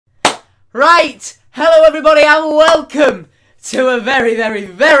Right, hello everybody and welcome to a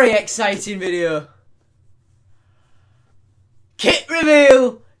very exciting video. Kit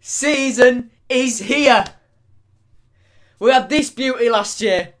reveal season is here. We had this beauty last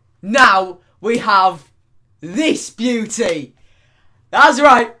year, now we have this beauty. That's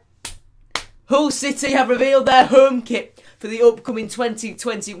right, Hull City have revealed their home kit for the upcoming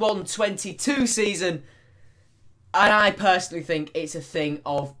 2021-22 season, and I personally think it's a thing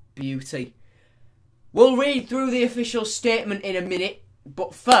of beauty. We'll read through the official statement in a minute,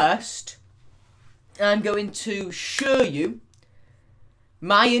 but first I'm going to show you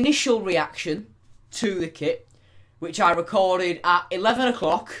my initial reaction to the kit, which I recorded at 11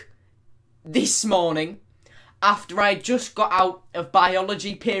 o'clock this morning after I just got out of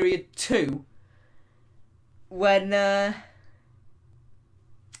biology period 2, when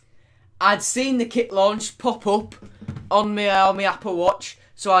I'd seen the kit launch pop up on my Apple Watch.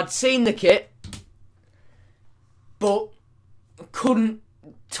 So I'd seen the kit, but couldn't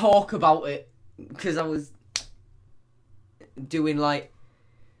talk about it because I was doing like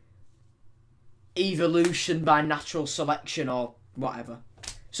evolution by natural selection or whatever.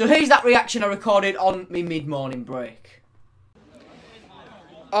 So here's that reaction I recorded on my mid-morning break.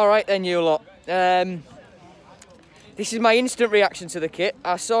 Alright then, you lot. This is my instant reaction to the kit.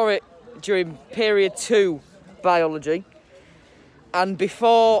 I saw it during period 2 biology. And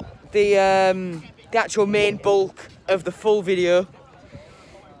before the actual main bulk of the full video,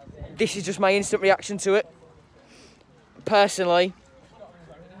 this is just my instant reaction to it. Personally,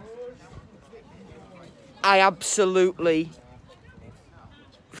 I absolutely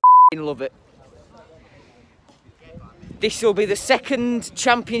love it. This will be the second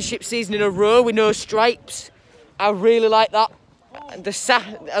championship season in a row with no stripes. I really like that.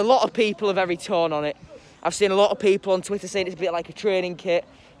 A lot of people are very torn on it. I've seen a lot of people on Twitter saying it's a bit like a training kit,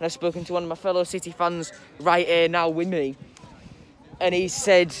 and I've spoken to one of my fellow City fans right here now with me, and he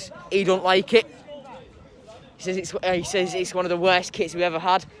said he don't like it. He says it's one of the worst kits we ever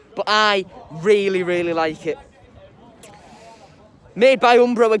had, but I really like it. Made by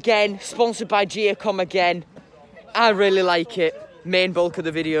Umbro again, sponsored by Geocom again. I really like it. Main bulk of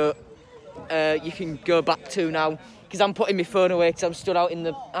the video you can go back to now, because I'm putting my phone away because I'm stood out in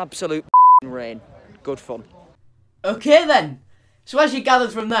the absolute rain. Good fun. Okay then, so as you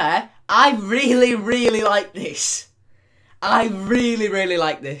gathered from there, I really like this. I really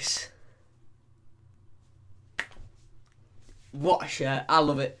like this. What a shirt, I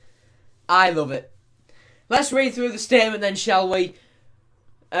love it. I love it. Let's read through the statement then, shall we?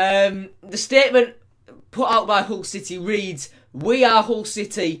 The statement put out by Hull City reads, "We are Hull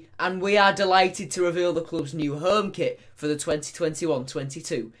City and we are delighted to reveal the club's new home kit for the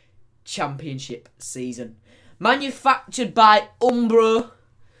 2021-22 Championship season. Manufactured by Umbro,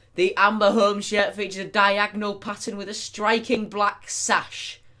 the amber home shirt features a diagonal pattern with a striking black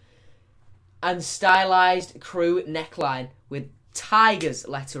sash and stylised crew neckline with Tigers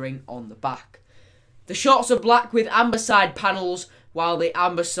lettering on the back. The shorts are black with amber side panels, while the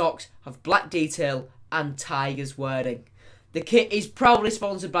amber socks have black detail and Tigers wording. The kit is proudly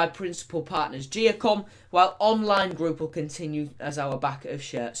sponsored by principal partners Geocom, while Online Group will continue as our back of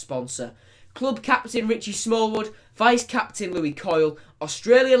shirt sponsor. Club captain Richie Smallwood, vice captain Louis Coyle,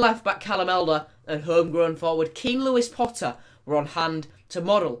 Australian left back Callum Elder and homegrown forward Keane Lewis Potter were on hand to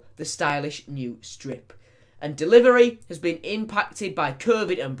model the stylish new strip. And delivery has been impacted by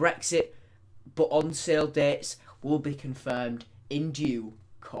COVID and Brexit, but on sale dates will be confirmed in due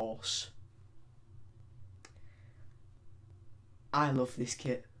course." I love this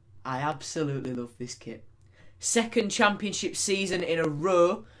kit. I absolutely love this kit. Second championship season in a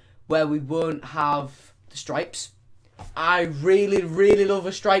row where we won't have the stripes. I really love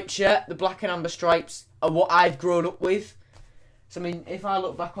a striped shirt. The black and amber stripes are what I've grown up with. So I mean, if I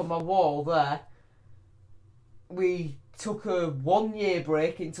look back on my wall there, we took a 1-year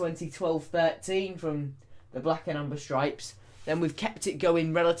break in 2012-13 from the black and amber stripes. Then we've kept it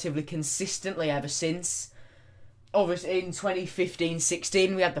going relatively consistently ever since. Obviously, in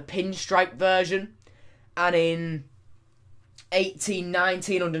 2015-16, we had the pinstripe version. And in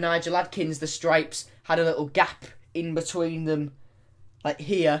 18-19, under Nigel Adkins, the stripes had a little gap in between them, like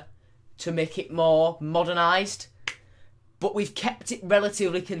here, to make it more modernised. But we've kept it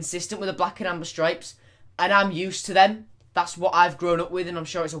relatively consistent with the black and amber stripes. And I'm used to them. That's what I've grown up with, and I'm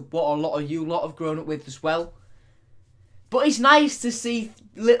sure it's what a lot of you lot have grown up with as well. But it's nice to see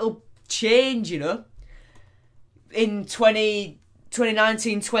little change, you know. In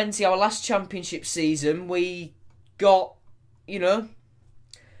 2019-20, our last championship season, we got, you know,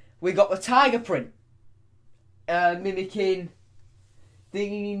 we got the tiger print, mimicking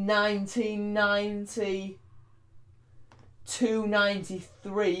the 1992,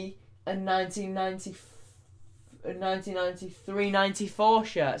 93 and 1993, 94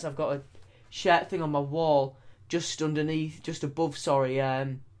 shirts. I've got a shirt thing on my wall just underneath, just above, sorry,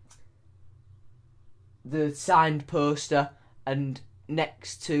 the signed poster and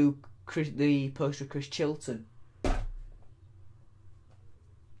next to the poster of Chris Chilton.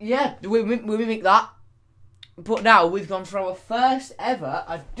 Yeah, we mimic that. But now we've gone for our first ever,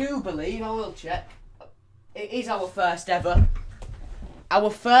 I do believe, I will check. It is our first ever. Our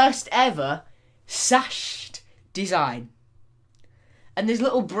first ever sashed design. And there's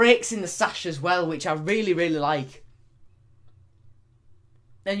little breaks in the sash as well, which I really, really like.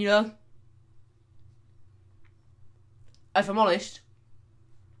 And you know, if I'm honest,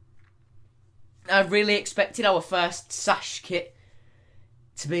 I really expected our first sash kit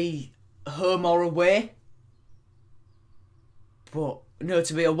to be home or away. But, no,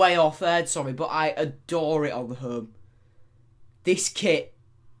 to be away or third, sorry, but I adore it on the home. This kit,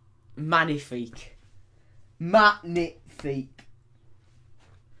 magnifique. Magnifique.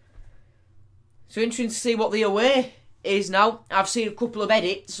 So interesting to see what the away is now. I've seen a couple of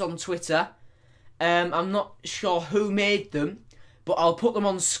edits on Twitter. I'm not sure who made them, but I'll put them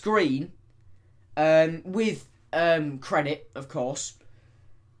on screen with credit, of course,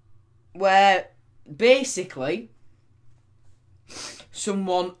 where basically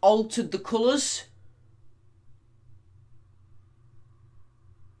someone altered the colours.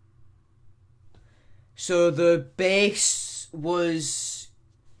 So the base was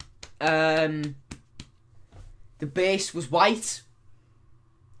white,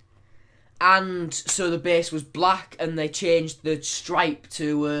 and so the base was black, and they changed the stripe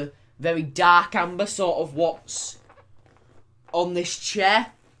to a very dark amber, sort of what's on this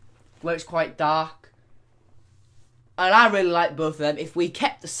chair, where it's quite dark. And I really like both of them. If we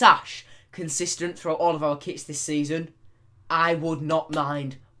kept the sash consistent throughout all of our kits this season, I would not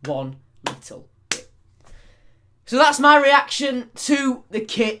mind one little bit. So that's my reaction to the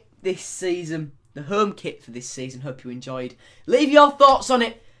kit this season, the home kit for this season. Hope you enjoyed. Leave your thoughts on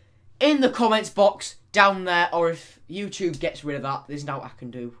it in the comments box down there, or if YouTube gets rid of that, there's nothing I can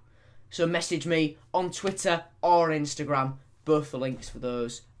do. So message me on Twitter or Instagram. Both the links for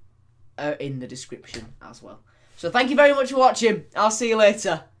those are in the description as well. So thank you very much for watching. I'll see you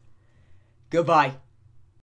later. Goodbye.